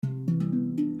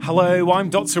Hello,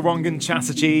 I'm Dr. Rangan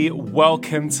Chatterjee.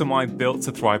 Welcome to my Built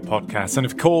to Thrive podcast. And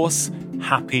of course,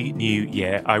 Happy New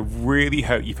Year. I really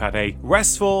hope you've had a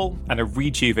restful and a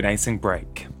rejuvenating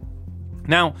break.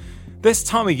 Now, this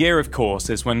time of year, of course,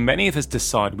 is when many of us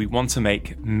decide we want to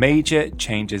make major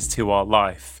changes to our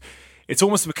life. It's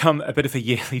almost become a bit of a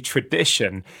yearly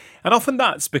tradition. And often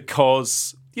that's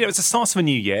because, it's the start of a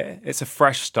new year, it's a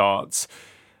fresh start.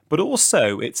 But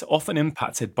also, it's often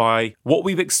impacted by what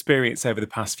we've experienced over the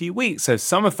past few weeks. So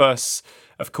some of us,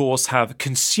 of course, have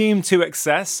consumed to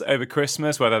excess over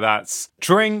Christmas, whether that's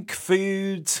drink,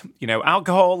 food,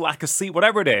 alcohol, lack of sleep,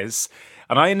 whatever it is.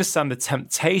 And I understand the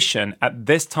temptation at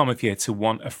this time of year to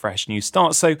want a fresh new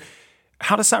start. So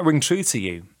how does that ring true to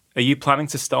you? Are you planning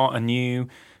to start a new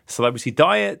celebrity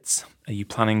diet? Are you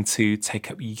planning to take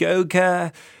up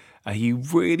yoga? Are you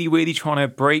really trying to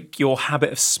break your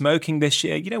habit of smoking this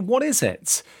year? What is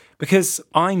it? Because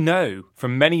I know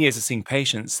from many years of seeing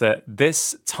patients that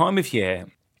this time of year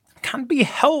can be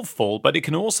helpful, but it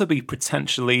can also be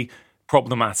potentially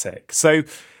problematic. So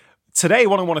today,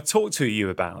 what I want to talk to you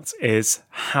about is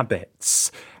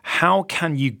habits. How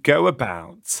can you go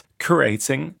about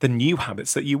creating the new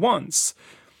habits that you want?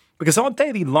 Because our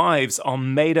daily lives are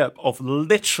made up of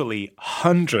literally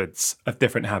hundreds of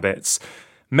different habits,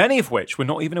 many of which we're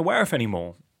not even aware of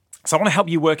anymore. So I want to help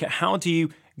you work out how do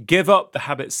you give up the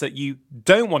habits that you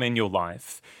don't want in your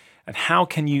life, and how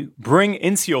can you bring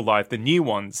into your life the new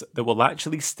ones that will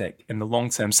actually stick in the long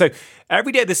term. So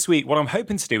every day this week, what I'm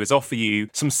hoping to do is offer you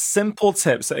some simple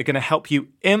tips that are going to help you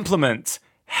implement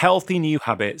healthy new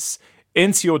habits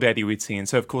into your daily routine.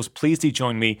 So of course, please do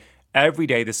join me every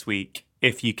day this week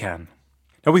if you can.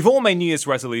 Now, we've all made New Year's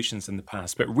resolutions in the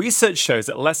past, but research shows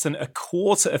that less than a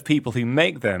quarter of people who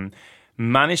make them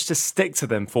manage to stick to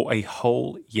them for a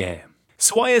whole year.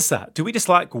 So why is that? Do we just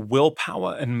lack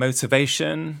willpower and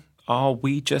motivation? Are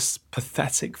we just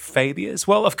pathetic failures?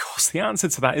 Well, of course, the answer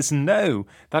to that is no.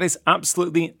 That is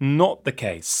absolutely not the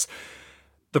case.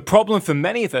 The problem for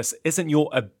many of us isn't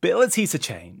your ability to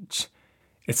change.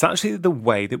 It's actually the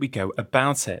way that we go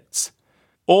about it.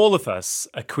 All of us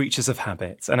are creatures of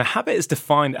habit, and a habit is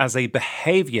defined as a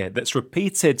behavior that's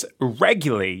repeated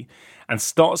regularly and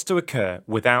starts to occur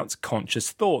without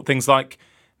conscious thought. Things like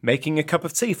making a cup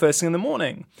of tea first thing in the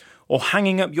morning, or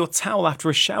hanging up your towel after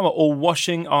a shower, or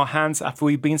washing our hands after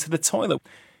we've been to the toilet.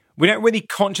 We don't really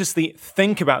consciously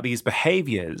think about these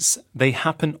behaviors. They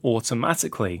happen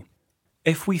automatically.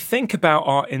 If we think about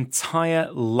our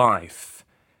entire life,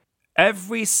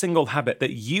 every single habit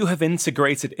that you have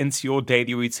integrated into your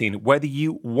daily routine, whether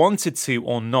you wanted to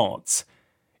or not,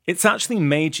 it's actually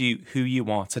made you who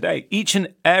you are today. Each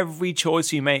and every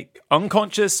choice you make,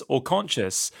 unconscious or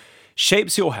conscious,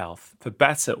 shapes your health for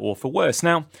better or for worse.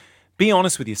 Now, be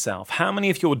honest with yourself. How many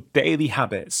of your daily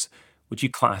habits would you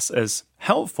class as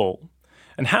helpful?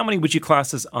 And how many would you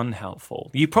class as unhelpful?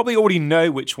 You probably already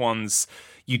know which ones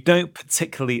you don't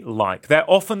particularly like. They're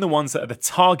often the ones that are the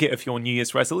target of your New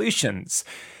Year's resolutions.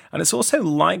 And it's also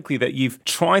likely that you've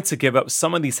tried to give up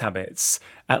some of these habits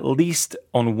at least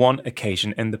on one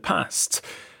occasion in the past.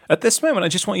 At this moment, I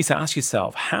just want you to ask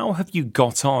yourself, how have you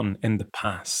got on in the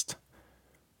past?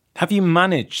 Have you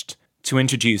managed to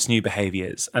introduce new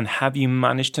behaviors, and have you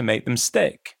managed to make them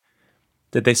stick?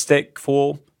 Did they stick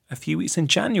for a few weeks in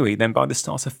January? Then by the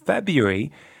start of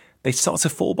February, they start to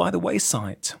fall by the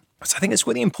wayside. So I think it's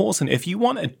really important. If you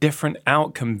want a different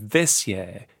outcome this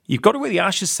year, you've got to really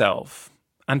ask yourself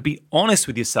and be honest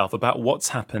with yourself about what's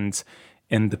happened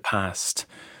in the past.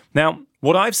 Now,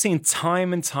 what I've seen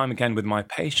time and time again with my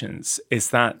patients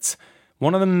is that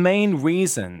one of the main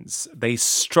reasons they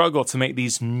struggle to make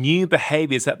these new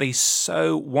behaviors that they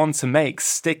so want to make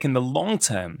stick in the long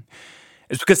term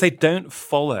is because they don't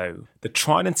follow the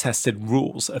tried and tested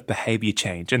rules of behavior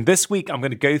change. And this week, I'm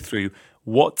going to go through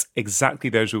what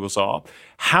exactly those rules are,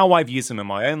 how I've used them in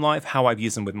my own life, how I've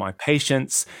used them with my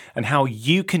patients, and how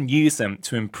you can use them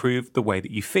to improve the way that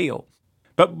you feel.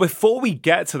 But before we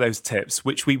get to those tips,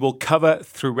 which we will cover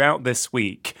throughout this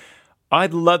week,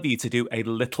 I'd love you to do a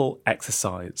little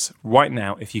exercise right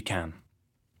now if you can.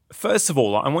 First of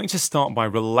all, I want you to start by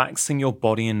relaxing your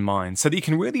body and mind so that you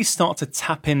can really start to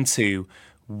tap into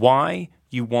why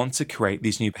you want to create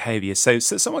these new behaviors. So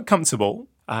somewhat comfortable,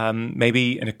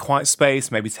 maybe in a quiet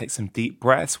space, maybe take some deep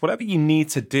breaths, whatever you need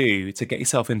to do to get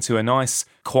yourself into a nice,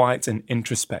 quiet and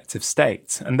introspective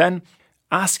state. And then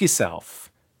ask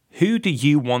yourself, who do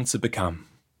you want to become?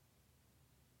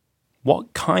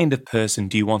 What kind of person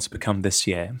do you want to become this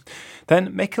year?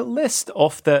 Then make a list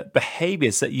of the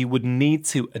behaviors that you would need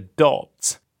to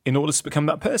adopt in order to become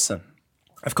that person.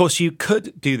 Of course, you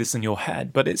could do this in your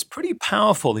head, but it's pretty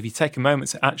powerful if you take a moment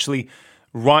to actually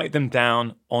write them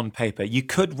down on paper. You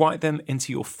could write them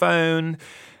into your phone,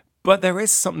 but there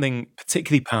is something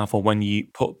particularly powerful when you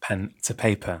put pen to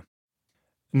paper.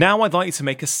 Now I'd like you to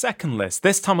make a second list.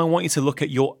 This time I want you to look at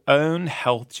your own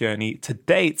health journey to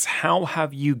date. How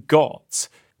have you got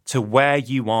to where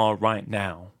you are right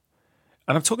now?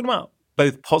 And I'm talking about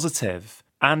both positive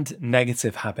and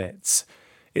negative habits.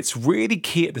 It's really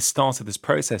key at the start of this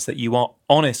process that you are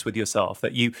honest with yourself,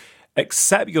 that you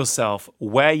accept yourself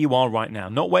where you are right now,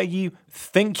 not where you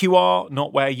think you are,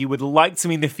 not where you would like to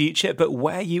be in the future, but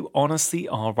where you honestly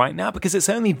are right now, because it's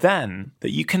only then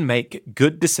that you can make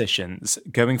good decisions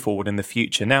going forward in the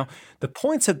future. Now, the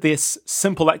point of this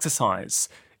simple exercise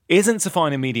isn't to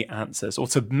find immediate answers or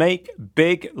to make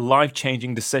big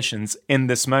life-changing decisions in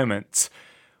this moment.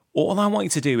 All I want you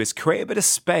to do is create a bit of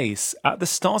space at the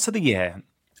start of the year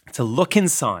to look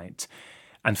inside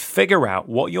and figure out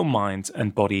what your mind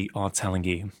and body are telling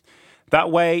you.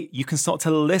 That way, you can start to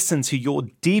listen to your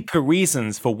deeper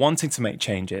reasons for wanting to make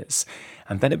changes,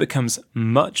 and then it becomes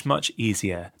much, much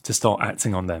easier to start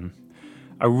acting on them.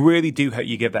 I really do hope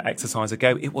you give that exercise a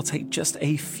go. It will take just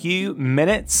a few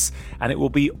minutes, and it will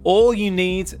be all you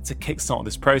need to kickstart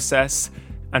this process.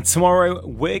 And tomorrow,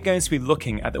 we're going to be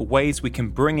looking at the ways we can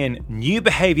bring in new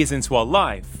behaviors into our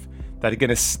life that are going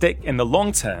to stick in the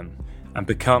long term and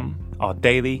become our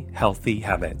daily healthy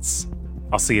habits.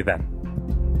 I'll see you then.